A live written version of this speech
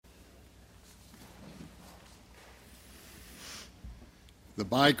The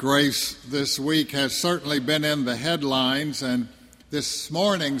bike race this week has certainly been in the headlines, and this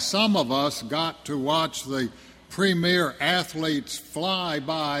morning some of us got to watch the premier athletes fly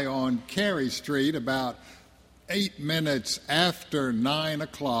by on Carey Street about 8 minutes after 9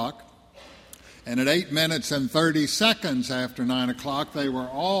 o'clock. And at 8 minutes and 30 seconds after 9 o'clock, they were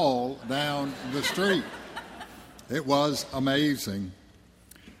all down the street. It was amazing.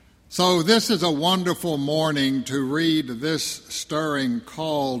 So this is a wonderful morning to read this stirring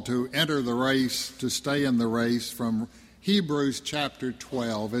call to enter the race, to stay in the race from Hebrews chapter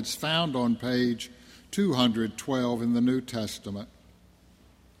 12. It's found on page 212 in the New Testament.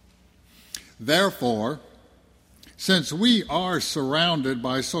 Therefore, since we are surrounded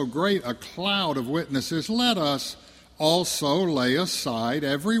by so great a cloud of witnesses, let us also lay aside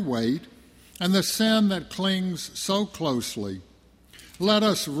every weight and the sin that clings so closely. Let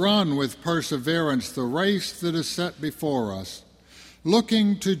us run with perseverance the race that is set before us,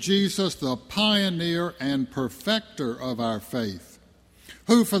 looking to Jesus, the pioneer and perfecter of our faith,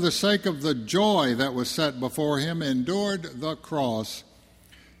 who for the sake of the joy that was set before him endured the cross,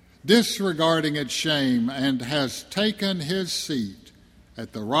 disregarding its shame, and has taken his seat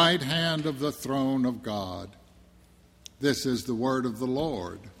at the right hand of the throne of God. This is the word of the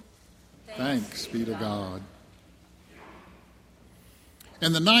Lord. Thanks be to God.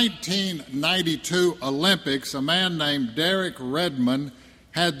 In the 1992 Olympics, a man named Derek Redmond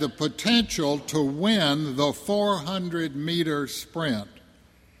had the potential to win the 400-meter sprint.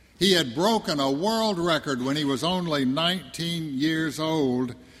 He had broken a world record when he was only 19 years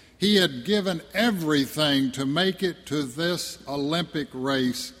old. He had given everything to make it to this Olympic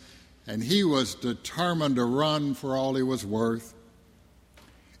race, and he was determined to run for all he was worth.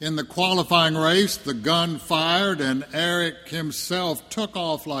 In the qualifying race, the gun fired and Eric himself took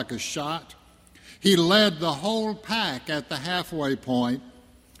off like a shot. He led the whole pack at the halfway point,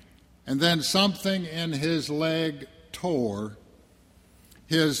 and then something in his leg tore.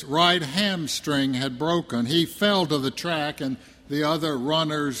 His right hamstring had broken. He fell to the track, and the other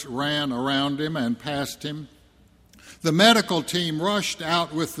runners ran around him and past him. The medical team rushed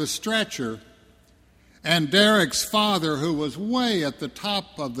out with the stretcher, and Derek's father, who was way at the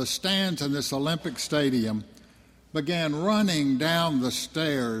top of the stands in this Olympic stadium, began running down the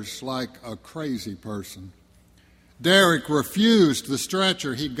stairs like a crazy person. Derek refused the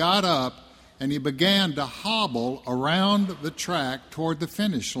stretcher. He got up and he began to hobble around the track toward the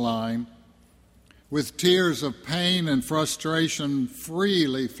finish line, with tears of pain and frustration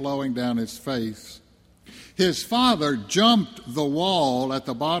freely flowing down his face. His father jumped the wall at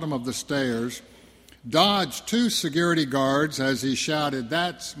the bottom of the stairs, dodged two security guards as he shouted,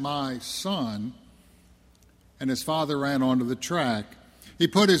 "That's my son," and his father ran onto the track. He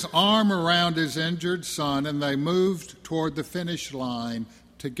put his arm around his injured son, and they moved toward the finish line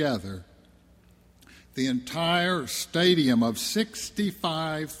together. The entire stadium of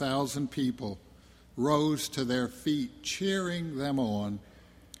 65,000 people rose to their feet, cheering them on.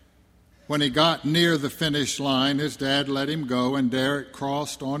 When he got near the finish line, his dad let him go, and Derek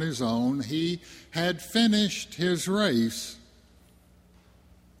crossed on his own. He had finished his race.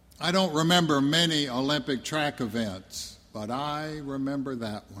 I don't remember many Olympic track events, but I remember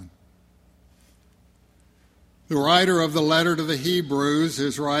that one. The writer of the letter to the Hebrews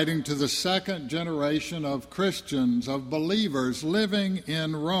is writing to the second generation of Christians, of believers living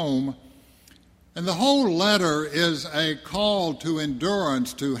in Rome. And the whole letter is a call to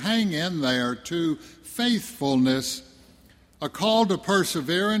endurance, to hang in there, to faithfulness, a call to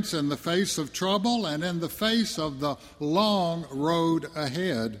perseverance in the face of trouble and in the face of the long road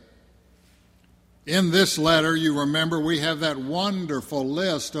ahead. In this letter, you remember, we have that wonderful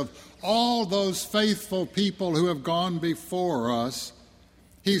list of all those faithful people who have gone before us.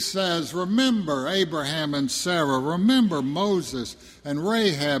 He says, remember Abraham and Sarah, remember Moses and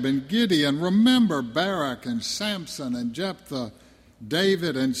Rahab and Gideon, remember Barak and Samson and Jephthah,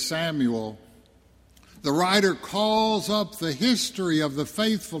 David and Samuel. The writer calls up the history of the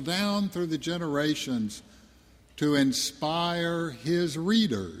faithful down through the generations to inspire his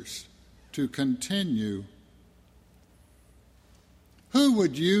readers to continue. Who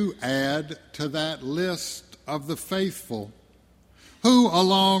would you add to that list of the faithful? Who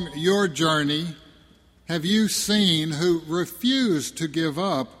along your journey have you seen who refused to give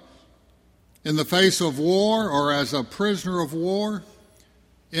up in the face of war or as a prisoner of war,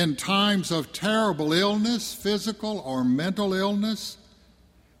 in times of terrible illness, physical or mental illness,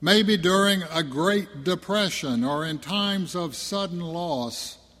 maybe during a Great Depression or in times of sudden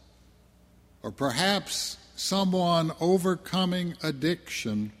loss, or perhaps someone overcoming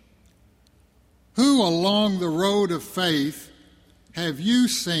addiction? Who along the road of faith have you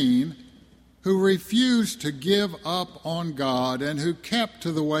seen who refused to give up on God and who kept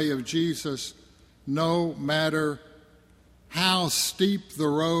to the way of Jesus no matter how steep the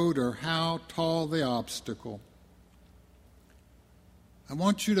road or how tall the obstacle? I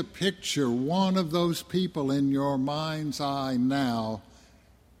want you to picture one of those people in your mind's eye now.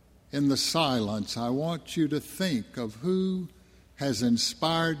 In the silence, I want you to think of who has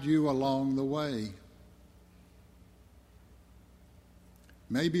inspired you along the way.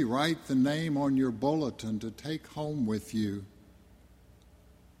 Maybe write the name on your bulletin to take home with you.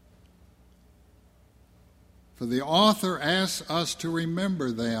 For the author asks us to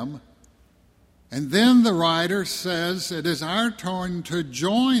remember them. And then the writer says it is our turn to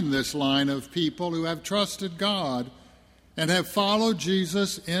join this line of people who have trusted God and have followed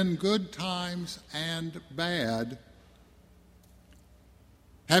Jesus in good times and bad.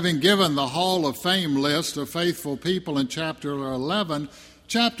 Having given the Hall of Fame list of faithful people in chapter 11,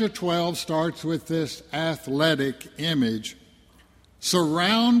 chapter 12 starts with this athletic image.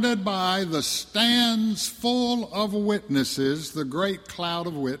 Surrounded by the stands full of witnesses, the great cloud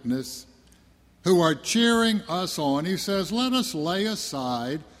of witness, who are cheering us on, he says, let us lay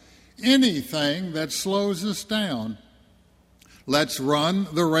aside anything that slows us down. Let's run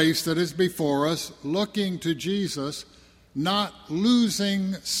the race that is before us, looking to Jesus, not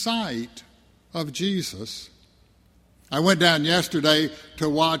losing sight of Jesus. I went down yesterday to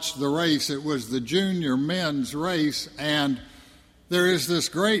watch the race. It was the junior men's race, and there is this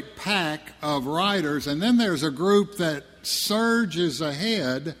great pack of riders, and then there's a group that surges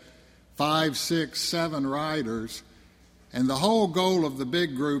ahead, 5, 6, 7 riders, and the whole goal of the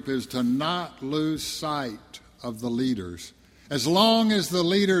big group is to not lose sight of the leaders. As long as the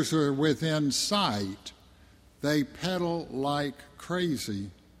leaders are within sight, they pedal like crazy.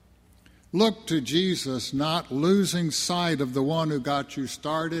 Look to Jesus, not losing sight of the one who got you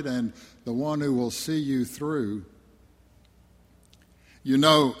started and the one who will see you through. You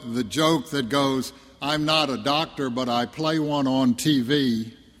know the joke that goes, I'm not a doctor, but I play one on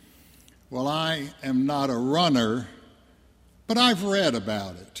TV. Well, I am not a runner, but I've read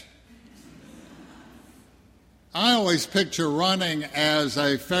about it. I always picture running as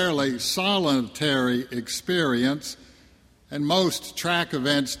a fairly solitary experience, and most track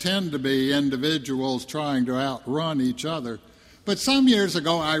events tend to be individuals trying to outrun each other. But some years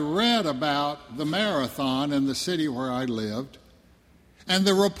ago, I read about the marathon in the city where I lived, and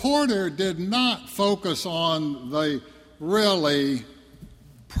the reporter did not focus on the really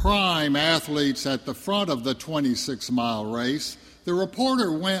prime athletes at the front of the 26-mile race. The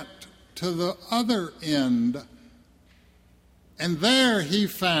reporter went to the other end, and there he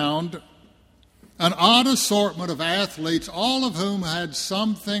found an odd assortment of athletes, all of whom had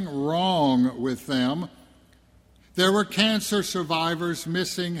something wrong with them. There were cancer survivors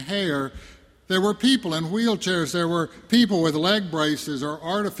missing hair. There were people in wheelchairs. There were people with leg braces or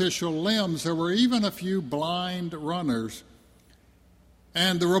artificial limbs. There were even a few blind runners.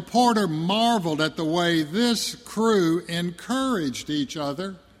 And the reporter marveled at the way this crew encouraged each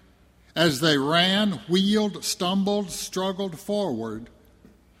other as they ran, wheeled, stumbled, struggled forward.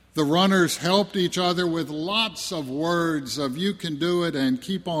 The runners helped each other with lots of words of you can do it and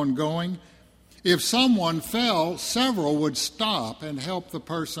keep on going. If someone fell, several would stop and help the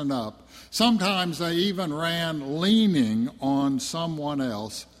person up. Sometimes they even ran leaning on someone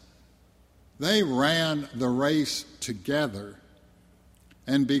else. They ran the race together.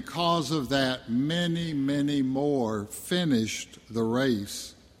 And because of that, many, many more finished the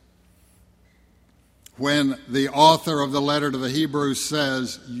race. When the author of the letter to the Hebrews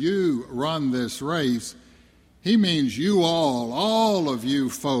says, you run this race, he means you all of you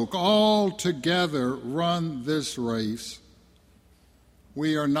folk, all together run this race.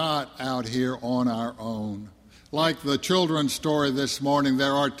 We are not out here on our own. Like the children's story this morning,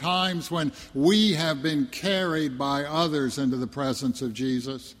 there are times when we have been carried by others into the presence of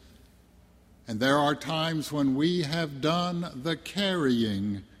Jesus. And there are times when we have done the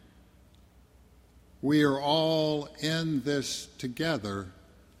carrying. We are all in this together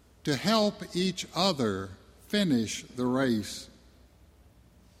to help each other finish the race.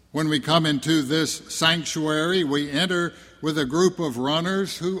 When we come into this sanctuary, we enter with a group of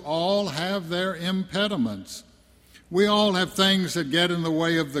runners who all have their impediments. We all have things that get in the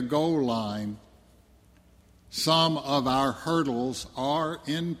way of the goal line. Some of our hurdles are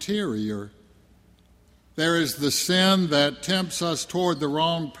interior. There is the sin that tempts us toward the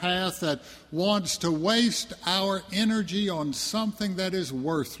wrong path, that wants to waste our energy on something that is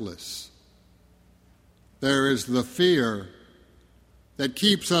worthless. There is the fear that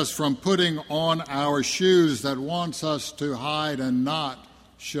keeps us from putting on our shoes, that wants us to hide and not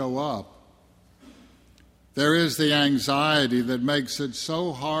show up. There is the anxiety that makes it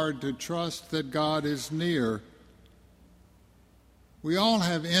so hard to trust that God is near. We all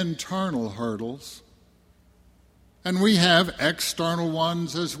have internal hurdles, and we have external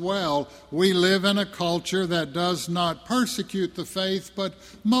ones as well. We live in a culture that does not persecute the faith, but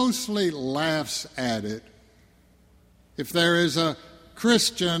mostly laughs at it. If there is a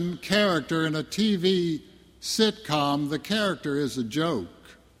Christian character in a TV sitcom, the character is a joke.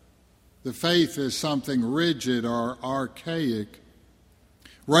 The faith is something rigid or archaic.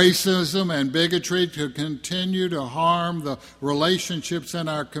 Racism and bigotry to continue to harm the relationships in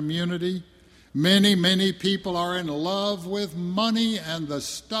our community. Many, many people are in love with money and the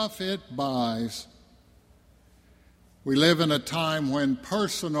stuff it buys. We live in a time when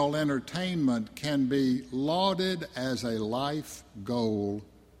personal entertainment can be lauded as a life goal.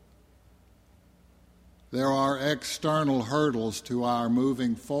 There are external hurdles to our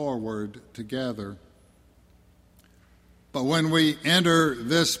moving forward together. But when we enter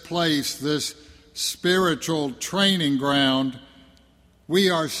this place, this spiritual training ground, we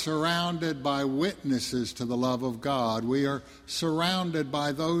are surrounded by witnesses to the love of God. We are surrounded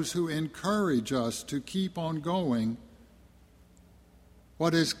by those who encourage us to keep on going.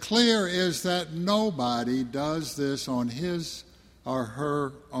 What is clear is that nobody does this on his or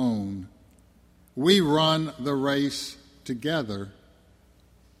her own. We run the race together.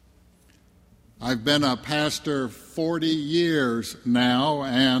 I've been a pastor 40 years now,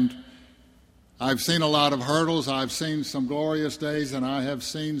 and I've seen a lot of hurdles. I've seen some glorious days, and I have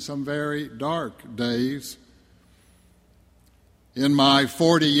seen some very dark days. In my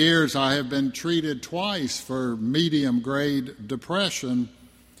 40 years, I have been treated twice for medium-grade depression.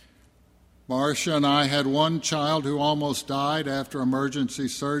 Marcia and I had one child who almost died after emergency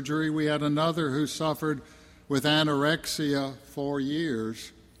surgery. We had another who suffered with anorexia for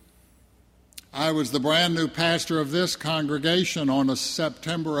years. I was the brand new pastor of this congregation on a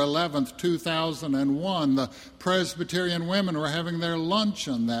September 11th, 2001. The Presbyterian women were having their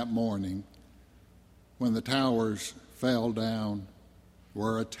luncheon that morning when the towers fell down,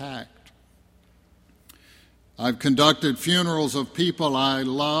 were attacked. I've conducted funerals of people I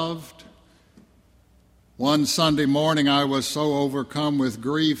loved. One Sunday morning, I was so overcome with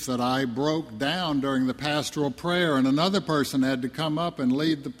grief that I broke down during the pastoral prayer, and another person had to come up and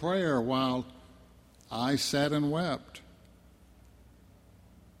lead the prayer while I sat and wept.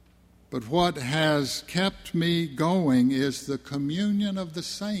 But what has kept me going is the communion of the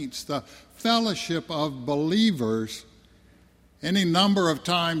saints, the fellowship of believers. Any number of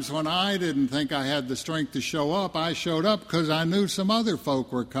times when I didn't think I had the strength to show up, I showed up because I knew some other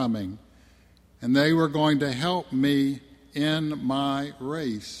folk were coming, and they were going to help me in my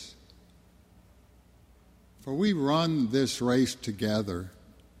race. For we run this race together.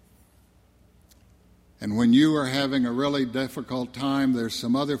 And when you are having a really difficult time, there's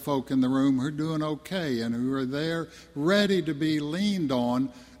some other folk in the room who are doing okay and who are there ready to be leaned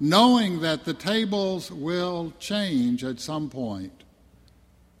on, knowing that the tables will change at some point.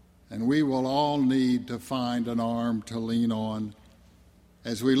 And we will all need to find an arm to lean on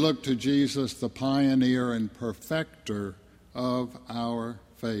as we look to Jesus, the pioneer and perfecter of our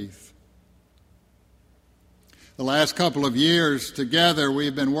faith. The last couple of years together,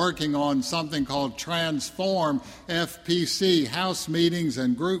 we've been working on something called Transform FPC, house meetings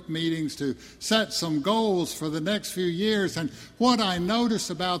and group meetings to set some goals for the next few years. And what I notice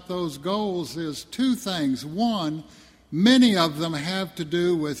about those goals is two things. One, many of them have to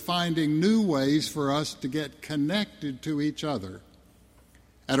do with finding new ways for us to get connected to each other.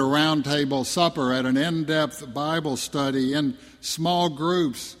 At a roundtable supper, at an in-depth Bible study, in small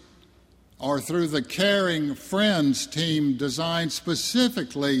groups, or through the Caring Friends team designed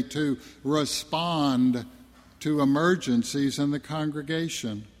specifically to respond to emergencies in the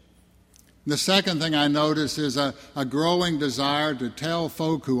congregation. The second thing I notice is a growing desire to tell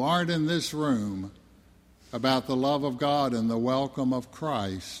folk who aren't in this room about the love of God and the welcome of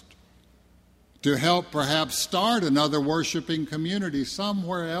Christ, to help perhaps start another worshiping community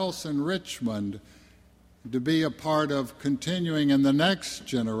somewhere else in Richmond, to be a part of continuing in the next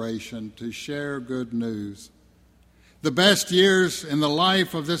generation to share good news. The best years in the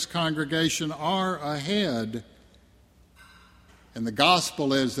life of this congregation are ahead, and the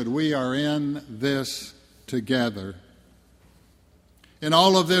gospel is that we are in this together. In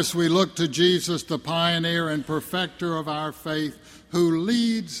all of this, we look to Jesus, the pioneer and perfecter of our faith, who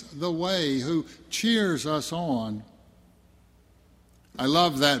leads the way, who cheers us on. I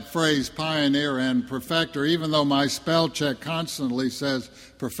love that phrase, pioneer and perfecter, even though my spell check constantly says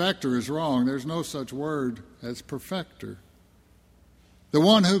perfecter is wrong. There's no such word as perfecter. The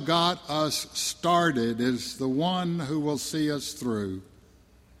one who got us started is the one who will see us through.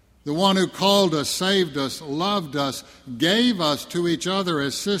 The one who called us, saved us, loved us, gave us to each other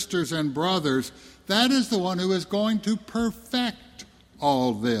as sisters and brothers, that is the one who is going to perfect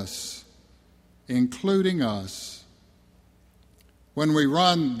all this, including us. When we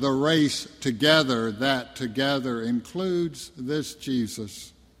run the race together, that together includes this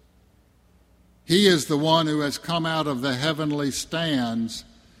Jesus. He is the one who has come out of the heavenly stands,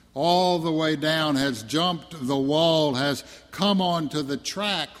 all the way down, has jumped the wall, has come onto the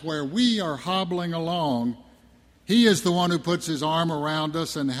track where we are hobbling along. He is the one who puts his arm around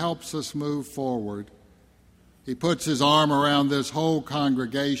us and helps us move forward. He puts his arm around this whole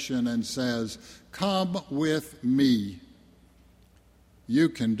congregation and says, "Come with me. You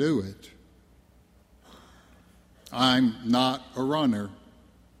can do it." I'm not a runner,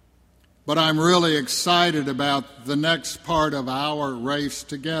 but I'm really excited about the next part of our race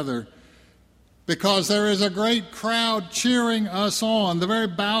together because there is a great crowd cheering us on. The very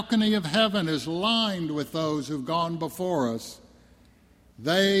balcony of heaven is lined with those who've gone before us.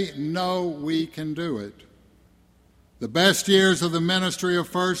 They know we can do it. The best years of the ministry of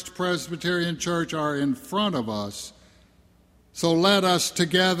First Presbyterian Church are in front of us. So let us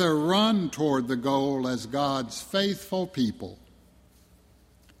together run toward the goal as God's faithful people.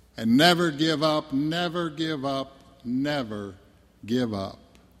 And never give up, never give up, never give up.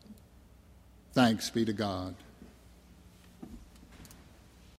 Thanks be to God.